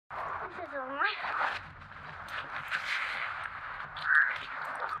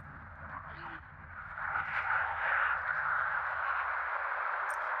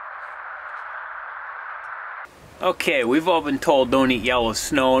Okay, we've all been told don't eat yellow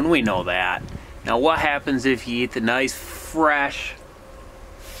snow, and we know that. Now what happens if you eat the nice, fresh,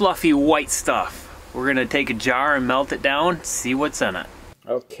 fluffy white stuff? We're gonna take a jar and melt it down, see what's in it.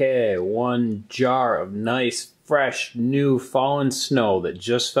 Okay, 1 jar of nice, fresh, new fallen snow that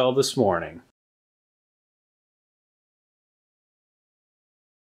just fell this morning.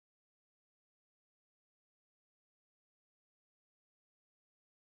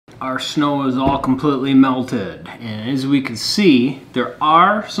 Our snow is all completely melted, and as we can see, there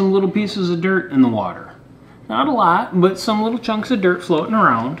are some little pieces of dirt in the water. Not a lot, but some little chunks of dirt floating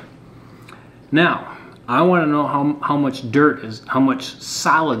around. Now, I want to know how much dirt is, how much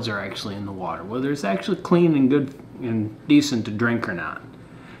solids are actually in the water, whether it's actually clean and good and decent to drink or not.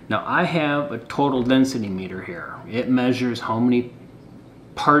 Now, I have a total density meter here. It measures how many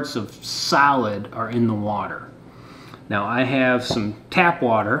parts of solid are in the water. Now I have some tap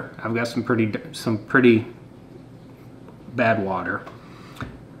water. I've got some pretty bad water.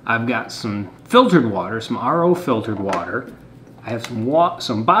 I've got some filtered water, some RO filtered water. I have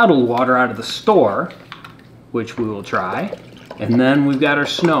some bottled water out of the store, which we will try. And then we've got our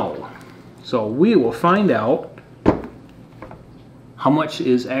snow. So we will find out how much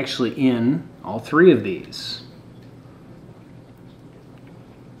is actually in all 3 of these.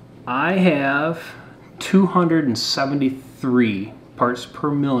 I have 273 parts per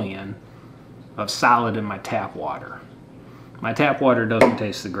million of solid in my tap water. My tap water doesn't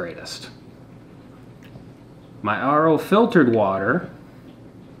taste the greatest. My RO filtered water,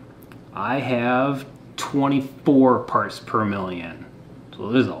 I have 24 parts per million.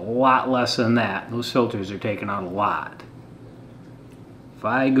 So there's a lot less than that. Those filters are taking out a lot. If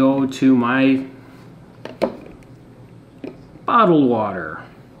I go to my bottled water,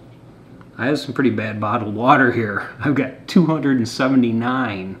 I have some pretty bad bottled water here. I've got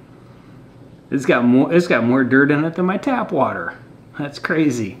 279. It's got more dirt in it than my tap water. That's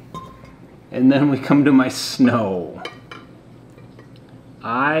crazy. And then we come to my snow.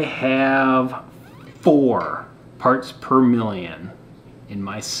 I have 4 parts per million in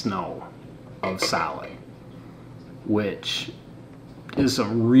my snow of solid, which is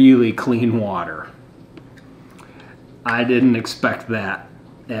some really clean water. I didn't expect that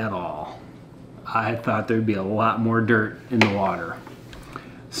at all. I thought there'd be a lot more dirt in the water.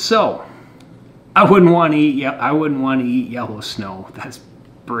 So, I wouldn't want to eat yellow snow. That's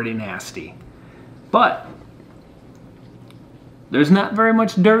pretty nasty. But there's not very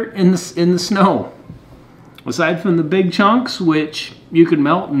much dirt in the snow. Aside from the big chunks, which you can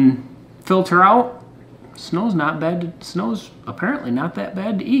melt and filter out, snow's not bad. Snow's apparently not that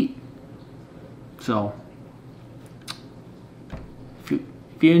bad to eat. So, if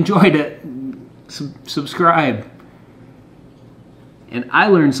you enjoyed it, subscribe. And I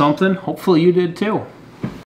learned something. Hopefully you did too.